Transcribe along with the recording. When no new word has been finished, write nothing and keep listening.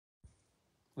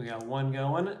We got one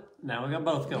going. Now we got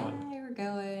both going. Yay, we're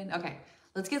going. Okay,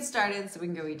 let's get started so we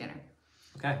can go eat dinner.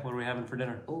 Okay, what are we having for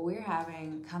dinner? We're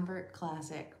having Comfort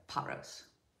Classic pot roast.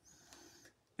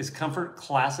 Is Comfort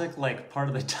Classic like part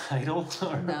of the title?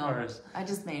 No, I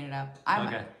just made it up.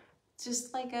 Okay. It's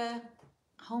just like a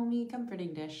homey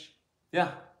comforting dish.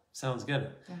 Yeah, sounds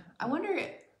good. Yeah. I wonder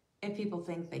if people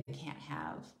think they can't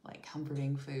have like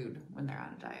comforting food when they're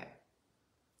on a diet.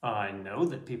 I know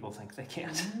that people think they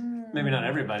can't. Maybe not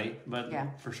everybody, but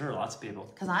for sure lots of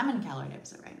people. Because I'm in a calorie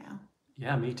deficit right now.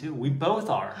 Yeah, me too. We both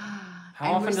are.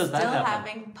 How often does that happen? We're still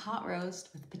having pot roast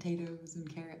with potatoes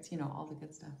and carrots, you know, all the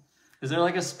good stuff. Is there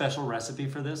like a special recipe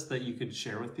for this that you could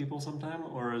share with people sometime?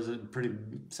 Or is it pretty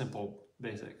simple,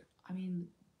 basic? I mean,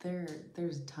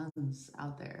 there's tons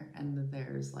out there. And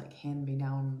there's like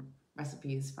hand-me-down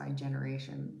recipes by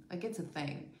generation. Like, it's a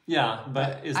thing. Yeah,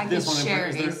 but is this one... I can share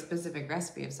a specific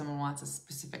recipe if someone wants a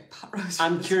specific pot roast.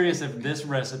 I'm curious if this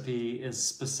recipe is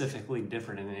specifically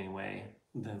different in any way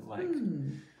than like...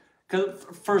 Because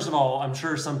first of all, I'm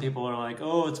sure some people are like,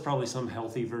 oh, it's probably some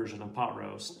healthy version of pot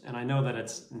roast. And I know that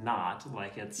it's not.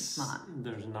 Like, it's not.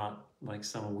 There's not like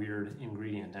some weird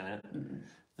ingredient in it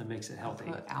that makes it healthy.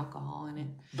 Put alcohol in it.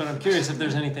 But I'm curious if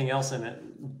there's anything else in it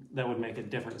that would make a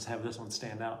difference, have this one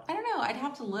stand out. I don't know. I'd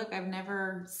have to look. I've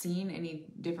never seen any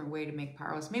different way to make pot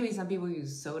roast. Maybe some people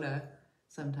use soda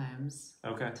sometimes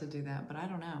to do that, but I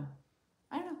don't know.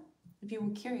 If you're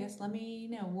curious, let me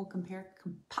know. We'll compare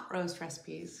pot roast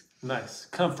recipes. Nice.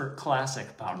 Comfort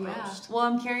Classic pot roast. Well,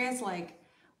 I'm curious, like,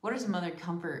 what are some other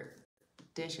comfort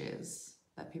dishes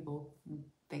that people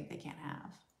think they can't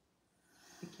have?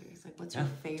 I'm curious. Like, what's your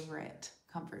favorite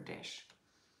comfort dish?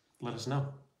 Let us know.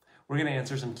 We're gonna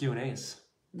answer some Q&As.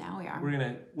 Now we are.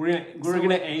 We're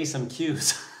gonna A some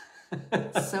Q's.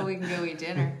 So we can go eat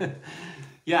dinner.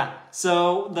 Yeah.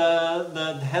 So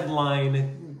the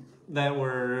headline that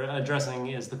we're addressing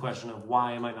is the question of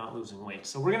why am I not losing weight?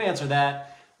 So we're going to answer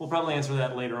that. We'll probably answer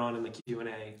that later on in the Q&A.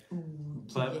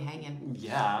 Keep you hanging.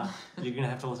 Yeah, you're going to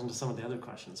have to listen to some of the other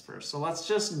questions first. So let's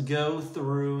just go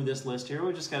through this list here.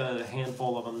 We just got a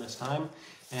handful of them this time,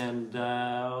 and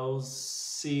we'll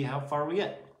see how far we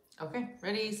get. Okay,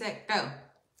 ready, set, go.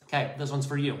 Okay, this one's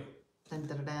for you. Dun,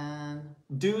 dun, dun, dun.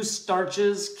 Do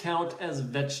starches count as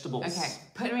vegetables? Okay,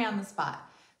 put me on the spot.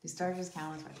 Do starches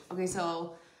count as vegetables? Okay,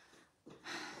 so...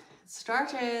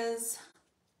 starches,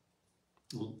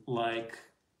 like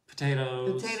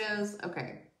potatoes. Potatoes,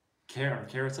 okay.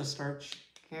 Carrots a starch?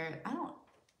 Carrot,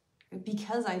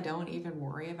 because I don't even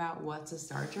worry about what's a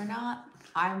starch or not,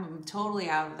 I'm totally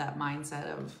out of that mindset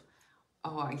of,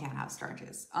 oh, I can't have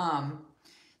starches.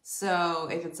 So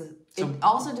if it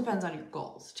also depends on your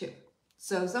goals too.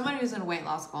 So somebody who's in a weight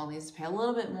loss goal needs to pay a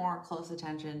little bit more close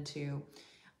attention to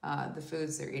the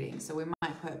foods they're eating. So we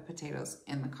might put potatoes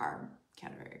in the carb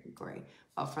category.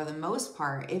 But for the most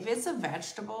part, if it's a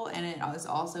vegetable and it is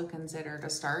also considered a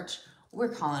starch, we're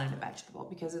calling it a vegetable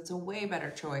because it's a way better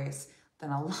choice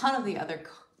than a lot of the other,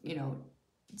 you know,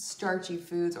 starchy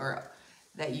foods or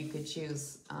that you could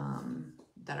choose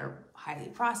that are highly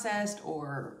processed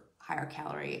or higher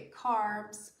calorie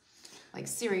carbs, like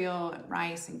cereal and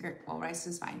rice and rice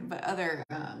is fine, but other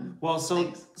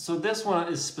so this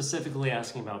one is specifically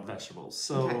asking about vegetables.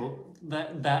 So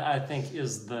that I think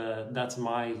is that's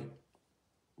my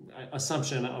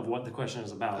assumption of what the question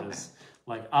is about. Is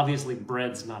like, obviously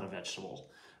bread's not a vegetable,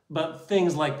 but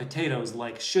things like potatoes,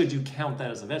 like, should you count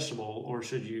that as a vegetable or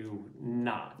should you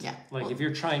not? Like, if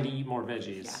you're trying to eat more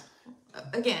veggies.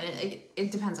 Again,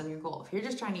 it depends on your goal. If you're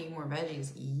just trying to eat more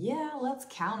veggies, let's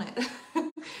count it.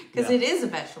 Because it is a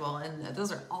vegetable, and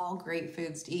those are all great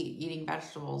foods to eat. Eating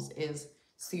vegetables is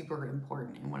super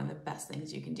important and one of the best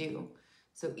things you can do.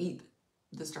 So eat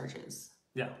the starches.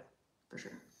 Yeah. For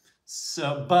sure.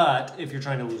 So, but if you're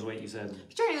trying to lose weight, you said...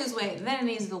 If you're trying to lose weight, then it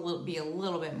needs to be a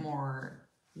little bit more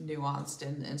nuanced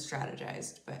and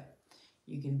strategized, but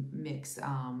you can mix...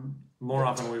 more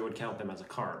often we would count them as a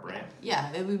carb, right?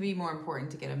 Yeah, it would be more important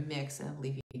to get a mix of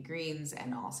leafy greens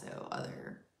and also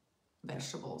other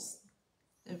vegetables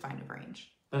and find a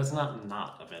range. But it's not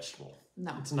a vegetable.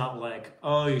 No. It's not like,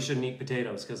 oh, you shouldn't eat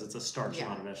potatoes because it's a starch,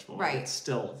 not a vegetable. Right. It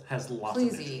still has lots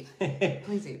of it.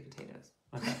 Please eat potatoes.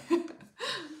 Okay.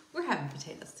 We're having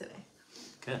potatoes today.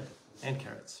 Good. And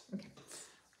carrots.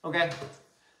 Okay.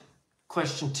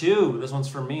 Question 2. This one's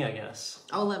for me, I guess.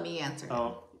 Oh, let me answer it.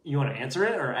 Oh, you want to answer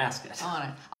it or ask it?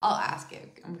 I'll ask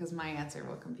it because my answer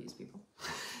will confuse people.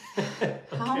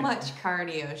 How much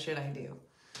cardio should I do?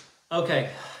 Okay,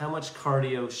 how much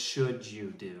cardio should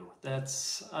you do?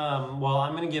 That's, well,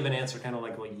 I'm going to give an answer kind of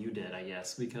like what you did, I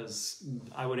guess, because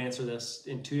I would answer this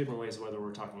in 2 different ways, whether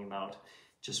we're talking about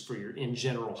just for your in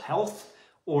general health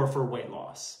or for weight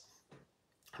loss?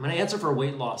 I'm going to answer for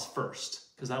weight loss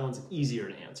first because that one's easier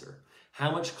to answer. How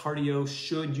much cardio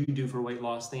should you do for weight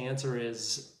loss? The answer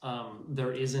is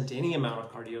there isn't any amount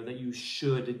of cardio that you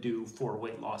should do for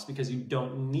weight loss because you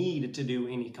don't need to do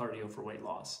any cardio for weight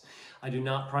loss. I do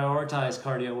not prioritize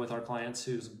cardio with our clients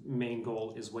whose main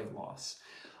goal is weight loss.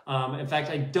 In fact,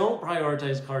 I don't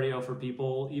prioritize cardio for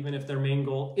people, even if their main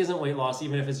goal isn't weight loss,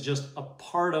 even if it's just a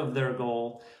part of their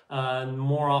goal.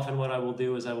 More often what I will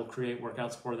do is I will create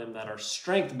workouts for them that are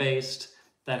strength-based,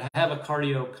 that have a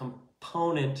cardio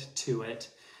component to it.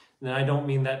 And I don't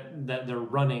mean that they're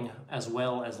running as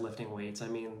well as lifting weights. I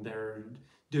mean, they're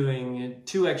doing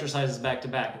 2 exercises back to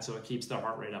back, and so it keeps their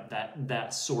heart rate up,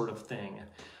 that sort of thing.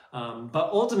 But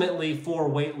ultimately, for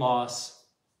weight loss,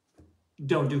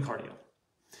 don't do cardio.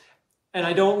 And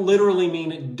I don't literally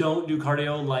mean don't do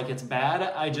cardio like it's bad.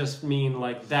 I just mean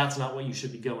like that's not what you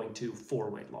should be going to for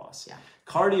weight loss. Yeah.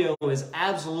 Cardio is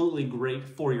absolutely great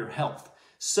for your health.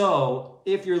 So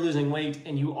if you're losing weight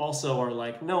and you also are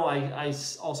like, no, I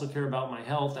also care about my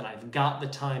health and I've got the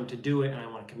time to do it and I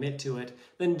want to commit to it,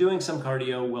 then doing some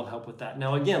cardio will help with that.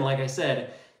 Now, again, like I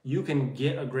said, you can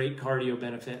get a great cardio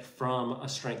benefit from a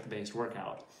strength-based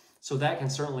workout. So that can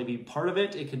certainly be part of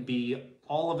it. It could be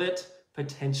all of it,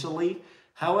 potentially.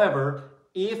 However,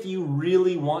 if you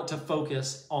really want to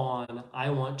focus on, I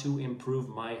want to improve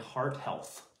my heart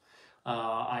health,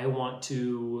 I want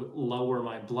to lower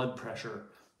my blood pressure,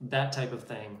 that type of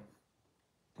thing,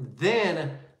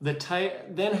 then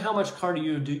how much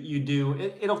cardio you do,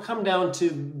 it'll come down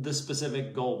to the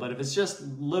specific goal. But if it's just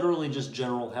literally just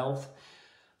general health,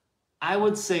 I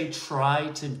would say try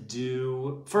to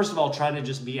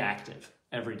just be active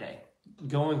every day.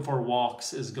 Going for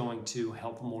walks is going to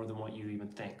help more than what you even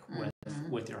think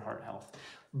with your heart health.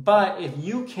 But if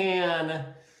you can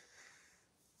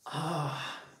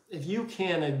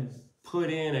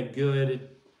put in a good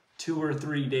 2 or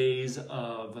 3 days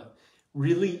of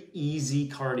really easy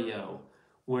cardio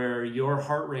where your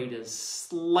heart rate is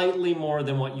slightly more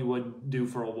than what you would do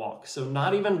for a walk. So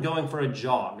not even going for a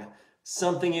jog,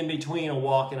 something in between a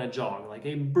walk and a jog, like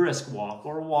a brisk walk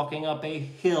or walking up a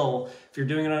hill. If you're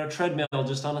doing it on a treadmill,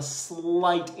 just on a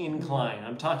slight incline.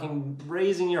 I'm talking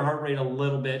raising your heart rate a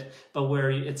little bit, but where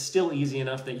it's still easy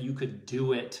enough that you could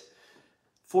do it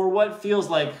for what feels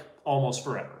like almost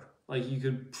forever. Like you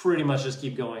could pretty much just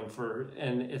keep going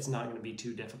and it's not going to be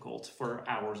too difficult for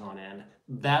hours on end.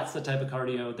 That's the type of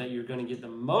cardio that you're going to get the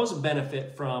most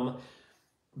benefit from,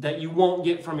 that you won't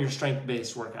get from your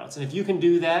strength-based workouts. And if you can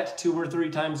do that 2 or 3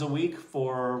 times a week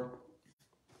for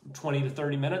 20 to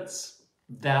 30 minutes,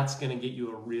 that's going to get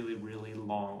you a really, really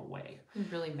long way. You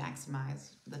really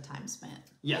maximize the time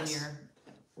spent in your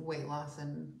weight loss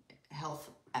and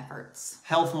health efforts.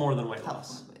 Health more than weight loss. Health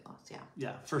more than weight loss, yeah.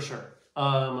 Yeah, for sure.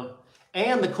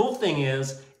 And the cool thing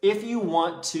is, if you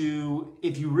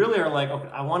really are like, okay,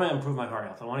 I want to improve my heart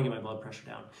health, I want to get my blood pressure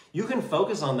down, you can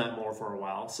focus on that more for a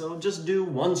while. So just do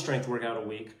 1 strength workout a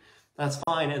week. That's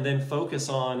fine. And then focus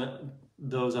on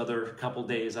those other couple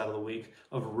days out of the week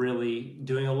of really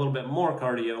doing a little bit more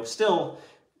cardio. Still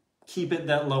keep it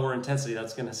that lower intensity.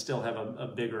 That's going to still have a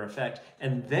bigger effect.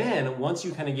 And then once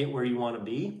you kind of get where you want to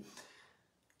be,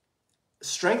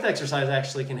 strength exercise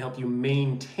actually can help you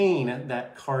maintain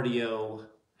that cardio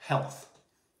health.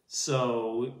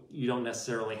 So you don't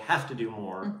necessarily have to do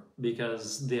more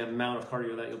because the amount of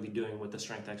cardio that you'll be doing with the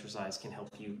strength exercise can help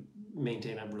you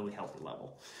maintain a really healthy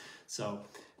level. So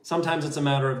sometimes it's a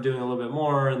matter of doing a little bit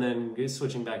more and then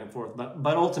switching back and forth.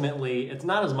 But ultimately, it's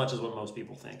not as much as what most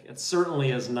people think. It certainly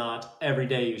is not every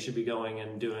day you should be going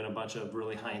and doing a bunch of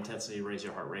really high intensity, raise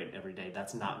your heart rate every day.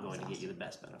 That's not going to get you the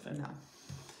best benefit. No.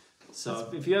 So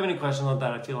if you have any questions on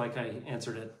that, I feel like I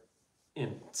answered it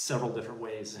in several different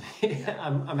ways.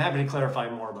 I'm happy to clarify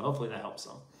more, but hopefully that helps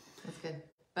some. That's good.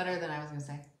 Better than I was going to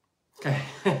say.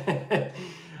 Okay.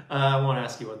 I want to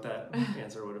ask you what that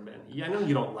answer would have been. Yeah, I know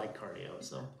you don't like cardio,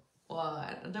 so. Well,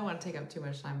 I don't want to take up too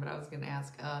much time, but I was going to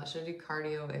ask, should I do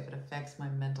cardio if it affects my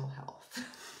mental health?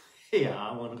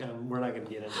 Yeah, we're not going to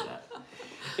get into that.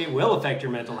 It will affect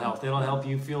your mental health. It'll help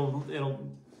you feel, it'll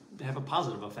have a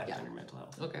positive effect on your mental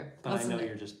health. Okay. But I know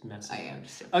you're just messing. I am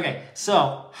just. Okay,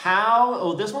 so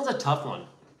this one's a tough one.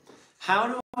 How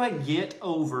do I get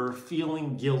over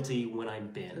feeling guilty when I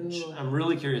binge? Ooh. I'm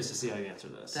really curious to see how you answer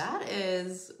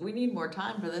this. We need more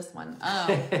time for this one.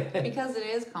 Because it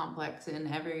is complex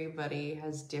and everybody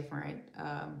has different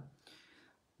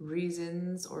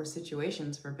reasons or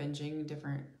situations for binging,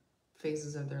 different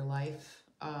phases of their life.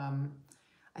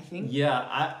 I think.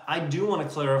 Yeah, I do want to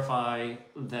clarify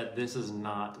that this is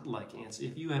not like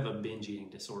if you have a binge eating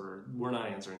disorder, we're not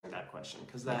answering that question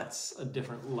because that's a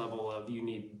different level of you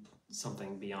need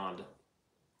something beyond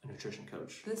a nutrition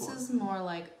coach. This is more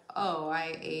like, oh,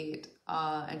 I ate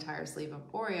an entire sleeve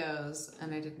of Oreos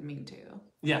and I didn't mean to.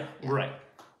 Yeah, right.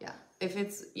 Yeah. If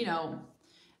it's,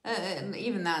 and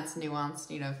even that's nuanced,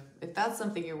 if that's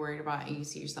something you're worried about and you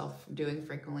see yourself doing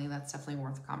frequently, that's definitely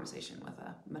worth a conversation with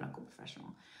a medical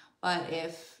professional. But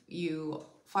if you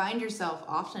find yourself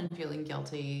often feeling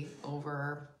guilty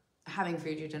over having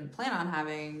food you didn't plan on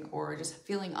having, or just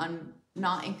feeling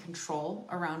not in control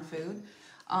around food,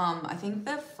 I think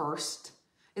the first,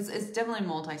 it's definitely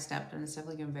multi-stepped and it's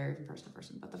definitely going to vary from person to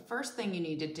person. But the first thing you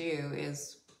need to do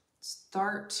is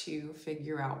start to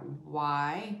figure out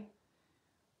why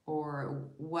or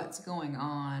what's going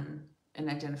on and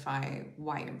identify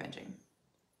why you're binging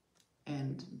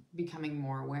and becoming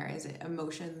more aware. Is it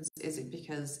emotions? Is it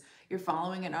because you're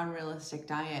following an unrealistic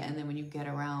diet and then when you get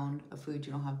around a food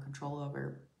you don't have control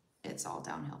over, it's all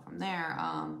downhill from there.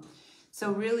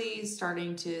 So really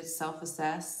starting to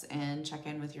self-assess and check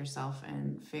in with yourself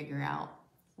and figure out,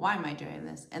 why am I doing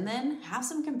this? And then have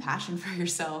some compassion for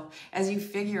yourself as you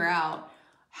figure out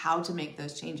how to make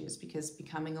those changes, because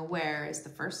becoming aware is the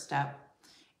first step.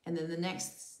 And then the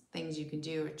next things you can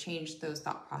do are change those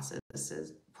thought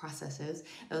processes,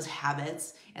 those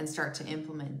habits, and start to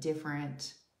implement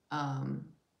different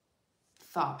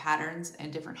thought patterns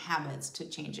and different habits to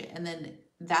change it. And then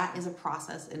that is a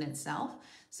process in itself.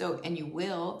 So, and you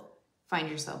will find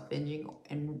yourself binging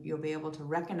and you'll be able to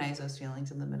recognize those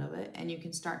feelings in the middle of it and you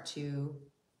can start to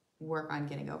work on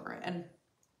getting over it. And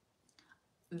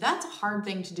that's a hard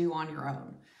thing to do on your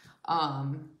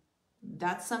own.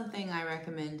 That's something I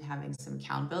recommend having some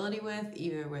accountability with,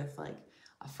 either with like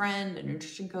a friend, a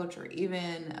nutrition coach, or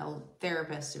even a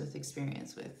therapist with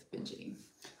experience with binge eating.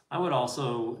 I would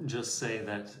also just say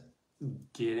that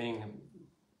getting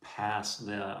past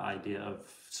the idea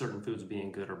of certain foods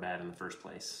being good or bad in the first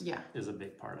place is a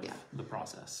big part of the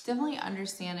process. Definitely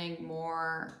understanding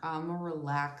more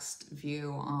relaxed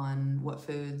view on what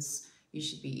foods you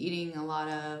should be eating a lot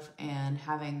of and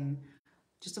having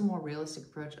just a more realistic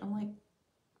approach. I'm like,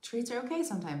 treats are okay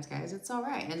sometimes, guys. It's all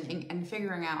right. And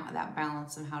figuring out that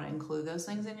balance and how to include those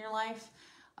things in your life,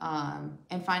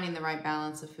 and finding the right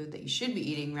balance of food that you should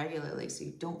be eating regularly so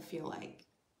you don't feel like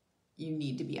you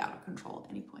need to be out of control at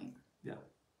any point. Yeah.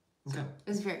 Okay.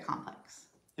 It's very complex.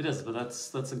 It is, but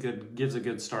gives a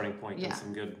good starting point and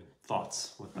some good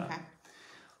thoughts with that.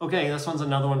 Okay, this one's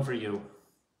another one for you.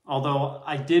 Although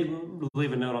I did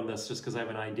leave a note on this just because I have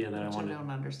an idea that I wanted. I don't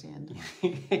understand.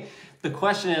 The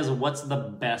question is, what's the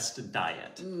best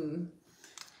diet?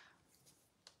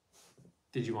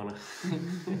 Did you want to?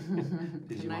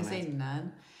 Can I say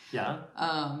none? Yeah.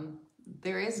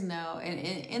 There is no,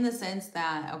 in the sense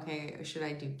that, okay, should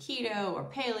I do keto or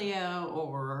paleo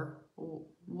or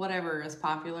whatever is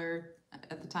popular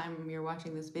at the time you're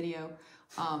watching this video?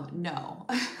 No.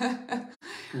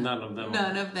 None of them.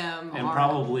 None of them. And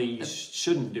probably you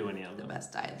shouldn't do any of them. The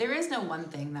best diet. There is no one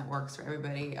thing that works for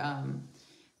everybody.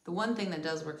 The one thing that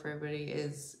does work for everybody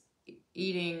is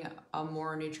eating a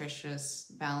more nutritious,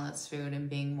 balanced food and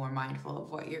being more mindful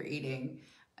of what you're eating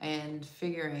and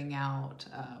figuring out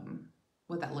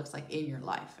what that looks like in your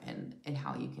life and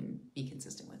how you can be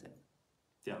consistent with it.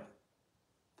 Yeah.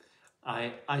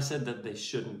 I said that they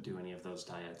shouldn't do any of those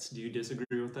diets. Do you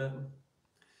disagree with that?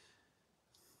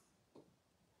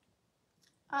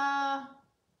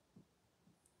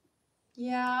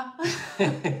 Yeah.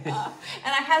 And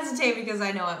I hesitate because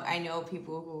I know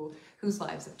people whose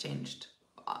lives have changed,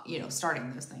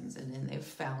 starting those things and they've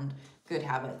found good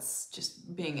habits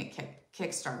just being a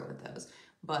kickstart with those.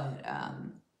 But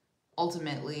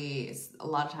ultimately, a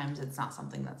lot of times it's not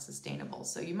something that's sustainable.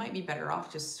 So you might be better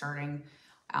off just starting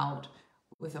out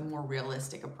with a more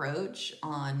realistic approach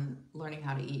on learning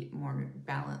how to eat more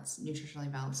nutritionally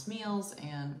balanced meals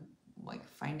and like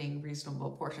finding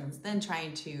reasonable portions, then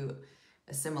trying to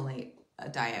assimilate a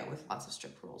diet with lots of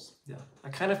strict rules. Yeah, I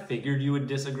kind of figured you would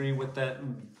disagree with that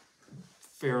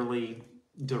fairly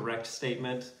direct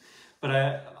statement,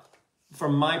 but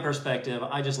from my perspective,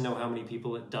 I just know how many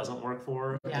people it doesn't work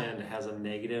for and has a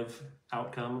negative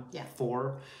outcome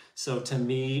for. So to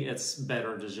me, it's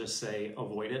better to just say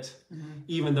avoid it,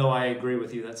 even though I agree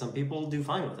with you that some people do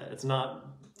fine with it. It's not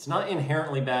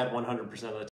inherently bad 100%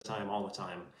 of the time, all the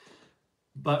time.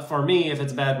 But for me, if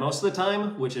it's bad most of the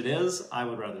time, which it is, I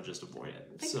would rather just avoid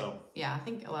it. I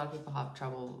think a lot of people have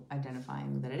trouble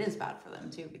identifying that it is bad for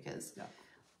them too, because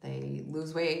they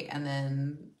lose weight and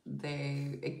then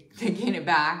they gain it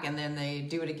back, and then they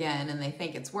do it again, and they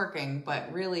think it's working,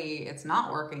 but really it's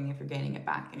not working if you're gaining it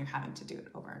back and you're having to do it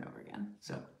over and over again.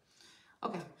 So,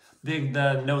 okay.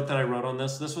 The note that I wrote on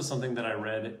this was something that I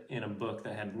read in a book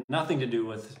that had nothing to do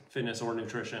with fitness or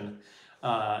nutrition,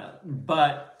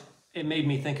 but it made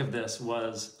me think of this,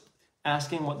 was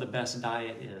asking what the best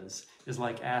diet is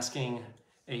like asking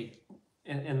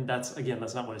and that's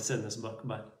not what it said in this book,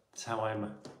 but it's how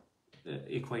I'm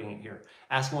equating it here.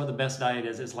 Asking what the best diet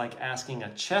is like asking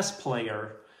a chess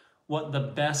player what the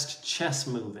best chess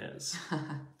move is.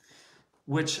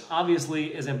 Which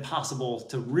obviously is impossible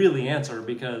to really answer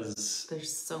because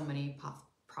there's so many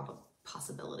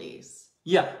possibilities.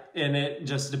 Yeah, and it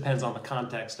just depends on the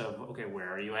context of, okay,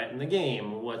 where are you at in the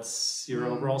game? What's your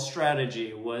overall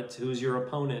strategy? Who's your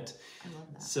opponent? I love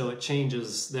that. So it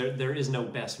changes. There is no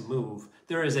best move.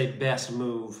 There is a best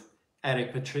move at a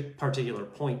particular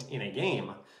point in a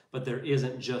game, but there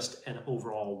isn't just an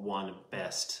overall one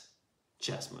best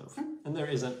chess move. And there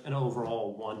isn't an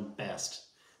overall one best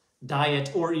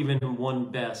diet or even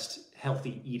one best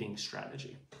healthy eating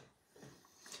strategy.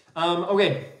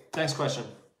 Okay, next question.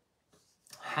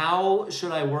 How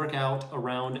should I work out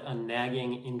around a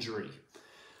nagging injury?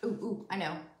 Ooh, I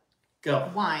know. Go.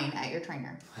 Whine at your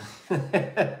trainer.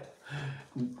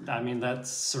 I mean, that's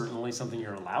certainly something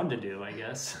you're allowed to do, I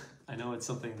guess. I know it's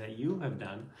something that you have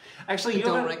done. Actually, you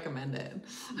don't recommend it.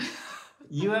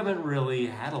 You haven't really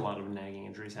had a lot of nagging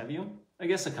injuries, have you? I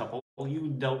guess a couple. You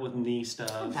dealt with knee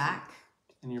stuff. Back.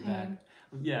 In your back.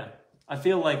 Yeah. I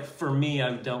feel like for me,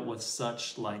 I've dealt with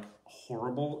such like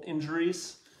horrible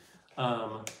injuries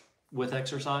with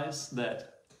exercise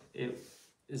that it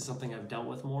is something I've dealt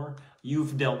with more.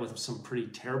 You've dealt with some pretty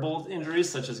terrible injuries,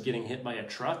 such as getting hit by a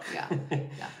truck. Yeah.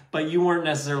 But you weren't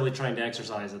necessarily trying to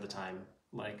exercise at the time.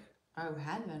 Like, I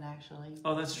had been actually.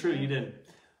 Oh, that's true. You did.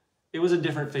 It was a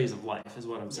different phase of life, is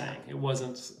what I'm saying. It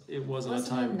wasn't a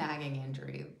time. A nagging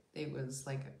injury. It was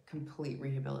like a complete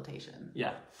rehabilitation.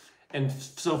 Yeah. And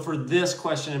so for this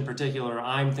question in particular,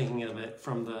 I'm thinking of it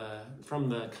from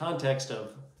the context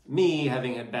of me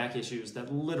having had back issues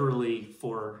that literally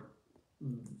for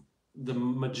the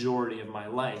majority of my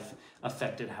life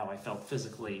affected how I felt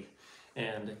physically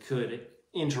and could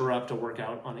interrupt a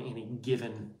workout on any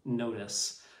given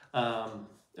notice,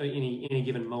 any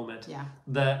given moment. Yeah.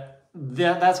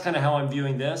 That's kind of how I'm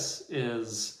viewing this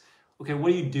is, okay, what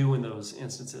do you do in those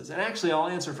instances? And actually, I'll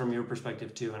answer from your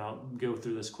perspective too, and I'll go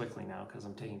through this quickly now because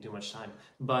I'm taking too much time.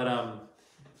 But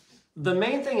the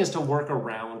main thing is to work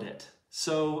around it.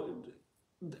 So,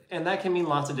 and that can mean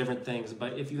lots of different things,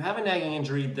 but if you have a nagging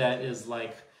injury that is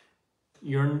like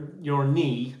your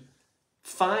knee,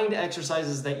 find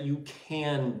exercises that you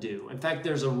can do. In fact,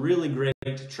 there's a really great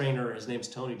trainer, his name's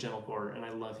Tony Gentlecourt, and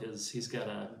I love he's got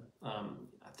a, I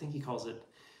think he calls it,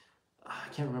 I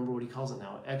can't remember what he calls it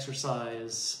now,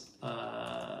 exercise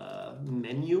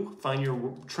menu, find your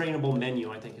trainable menu,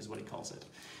 I think is what he calls it.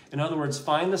 In other words,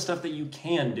 find the stuff that you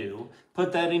can do,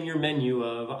 put that in your menu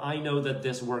of, I know that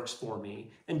this works for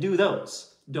me, and do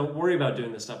those. Don't worry about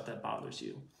doing the stuff that bothers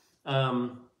you.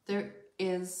 There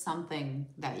is something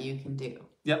that you can do.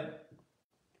 Yep.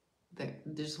 I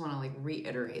just want to like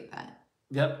reiterate that.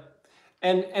 Yep.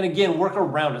 And again, work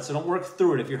around it. So don't work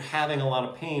through it. If you're having a lot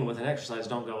of pain with an exercise,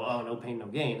 don't go, oh, no pain, no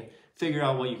gain. Figure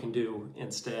out what you can do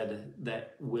instead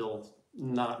that will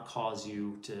not cause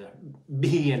you to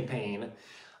be in pain.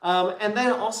 And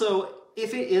then also,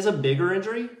 if it is a bigger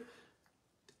injury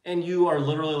and you are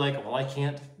literally like, well, I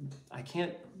can't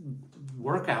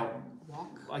work out.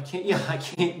 Walk. I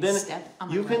can't. Then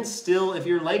you can still, if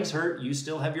your legs hurt, you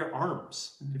still have your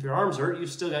arms. If your arms hurt,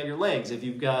 you've still got your legs. If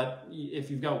you've got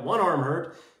one arm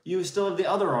hurt, you still have the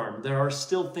other arm. There are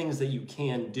still things that you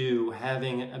can do.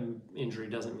 Having an injury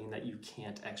doesn't mean that you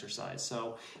can't exercise.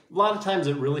 So a lot of times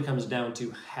it really comes down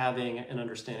to having an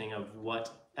understanding of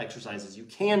what exercises you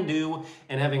can do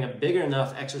and having a big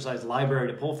enough exercise library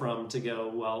to pull from to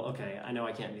go, well, okay, I know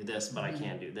I can't do this, but I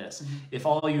can do this. If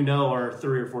all you know are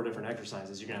 3 or 4 different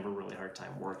exercises, you're gonna have a really hard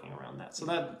time working around that. So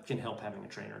that can help having a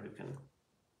trainer who can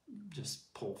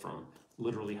just pull from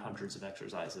literally hundreds of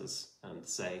exercises and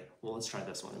say, well, let's try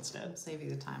this one instead. It'll save you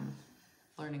the time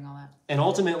of learning all that. And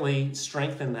ultimately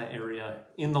strengthen that area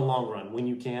in the long run when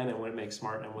you can and when it makes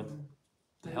smart and with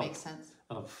the help makes sense.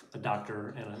 Of a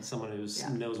doctor and someone who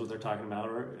knows what they're talking about,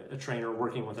 or a trainer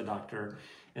working with a doctor,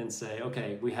 and say,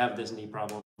 okay, we have this knee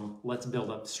problem. Let's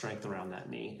build up strength around that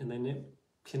knee. And then it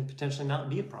can potentially not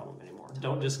be a problem anymore.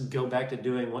 Don't just go back to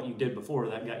doing what you did before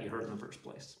that got you hurt in the first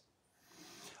place.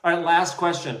 All right, last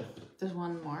question. There's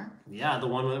one more? Yeah, the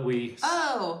one that we...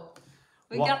 Oh,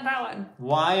 we got that one.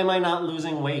 Why am I not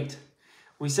losing weight?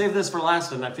 We saved this for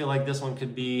last, and I feel like this one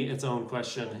could be its own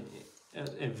question,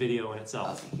 a video in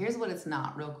itself. Okay, here's what it's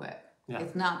not, real quick. Yeah.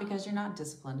 It's not because you're not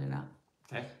disciplined enough.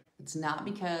 Okay. It's not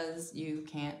because you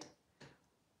can't,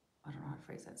 I don't know how to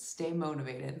phrase that, stay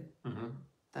motivated. Mm-hmm.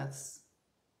 That's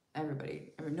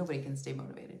everybody. Nobody can stay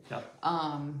motivated. Yep.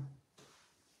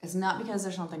 It's not because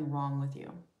there's something wrong with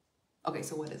you. Okay,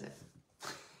 so what is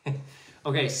it?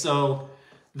 Okay, so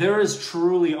there is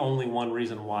truly only one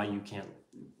reason why you can't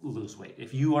lose weight.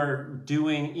 If you are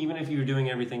doing, even if you're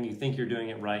doing everything, you think you're doing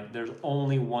it right, there's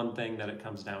only one thing that it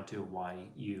comes down to why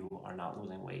you are not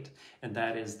losing weight. And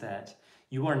that is that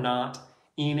you are not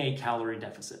in a calorie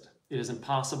deficit. It is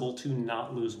impossible to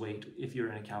not lose weight if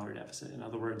you're in a calorie deficit. In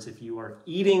other words, if you are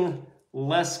eating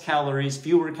less calories,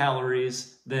 fewer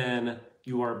calories than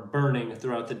you are burning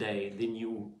throughout the day, then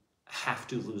you have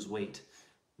to lose weight.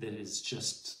 That is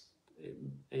just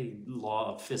a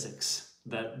law of physics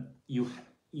that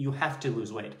you have to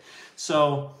lose weight.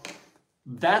 So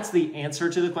that's the answer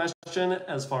to the question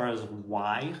as far as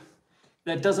why.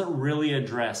 That doesn't really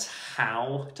address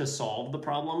how to solve the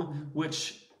problem,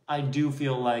 which I do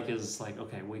feel like is like,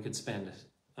 okay, we could spend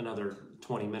another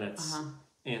 20 minutes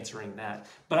answering that.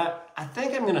 But I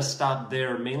think I'm gonna stop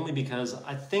there, mainly because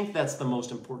I think that's the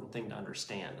most important thing to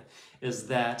understand, is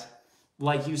that,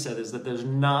 like you said, is that there's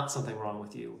not something wrong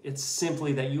with you. It's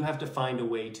simply that you have to find a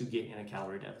way to get in a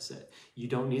calorie deficit. You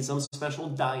don't need some special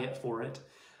diet for it.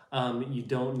 You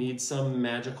don't need some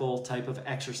magical type of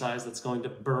exercise that's going to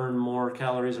burn more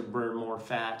calories or burn more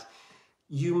fat.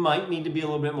 You might need to be a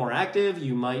little bit more active.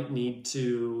 You might need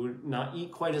to not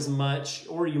eat quite as much,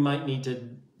 or you might need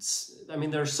to, I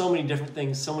mean, there are so many different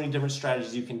things, so many different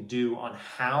strategies you can do on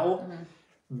how.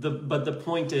 But the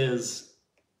point is,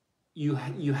 you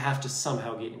have to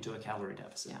somehow get into a calorie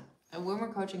deficit. Yeah. And when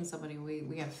we're coaching somebody,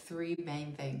 we have three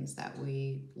main things that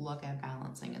we look at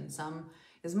balancing, and some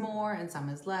is more and some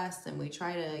is less, and we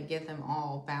try to get them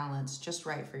all balanced just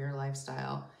right for your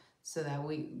lifestyle, so that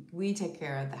we take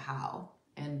care of the how.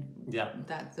 And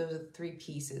that those are three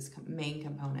pieces, main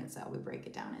components that we break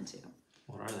it down into.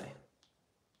 What are they?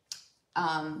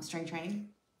 Strength training,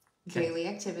 daily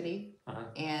activity,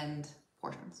 and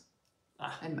portions,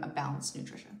 and a balanced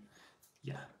nutrition.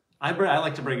 Yeah, I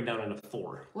like to break it down into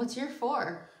 4. What's your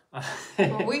 4?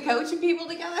 Are we coaching people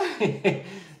together?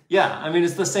 Yeah, I mean,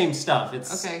 it's the same stuff.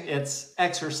 It's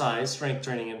exercise, strength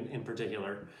training in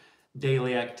particular,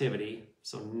 daily activity,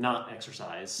 so not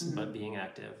exercise, but being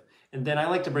active. And then I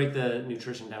like to break the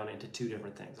nutrition down into 2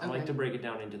 different things. I like to break it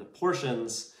down into the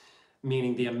portions,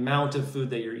 meaning the amount of food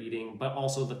that you're eating, but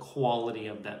also the quality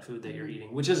of that food that you're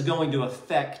eating, which is going to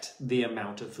affect the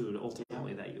amount of food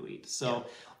ultimately that you eat. So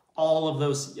all of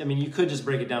those, I mean, you could just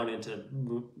break it down into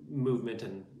movement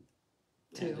and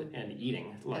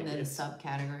eating, like, and then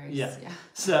subcategories. Yeah.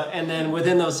 So, and then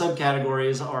within those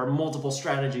subcategories are multiple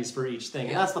strategies for each thing.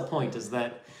 And that's the point, is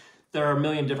that there are a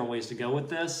million different ways to go with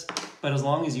this, but as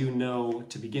long as you know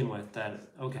to begin with that,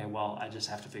 okay, well, I just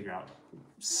have to figure out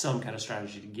some kind of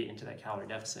strategy to get into that calorie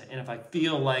deficit. And if I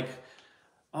feel like,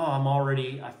 oh,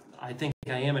 I think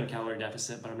I am in a calorie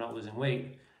deficit, but I'm not losing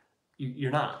weight,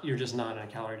 you're not. You're just not in a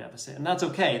calorie deficit. And that's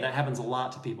okay. That happens a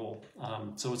lot to people.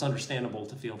 So it's understandable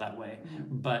to feel that way.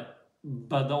 But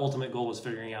the ultimate goal is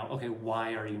figuring out, okay,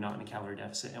 why are you not in a calorie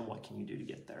deficit, and what can you do to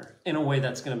get there in a way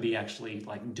that's going to be actually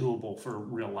like doable for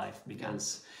real life,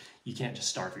 because you can't just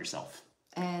starve yourself.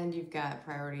 And you've got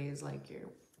priorities like your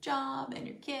job and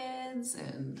your kids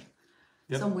and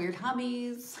some weird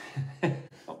hobbies.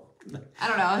 I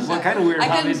don't know. What kind of weird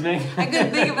hobbies, Meg? I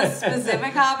couldn't think of a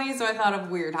specific hobby, so I thought of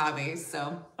weird hobbies.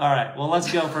 So. All right. Well,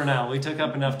 let's go for now. We took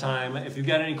up enough time. If you've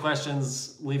got any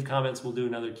questions, leave comments. We'll do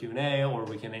another Q&A, or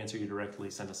we can answer you directly.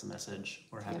 Send us a message.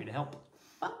 We're happy to help.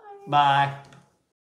 Bye. Bye.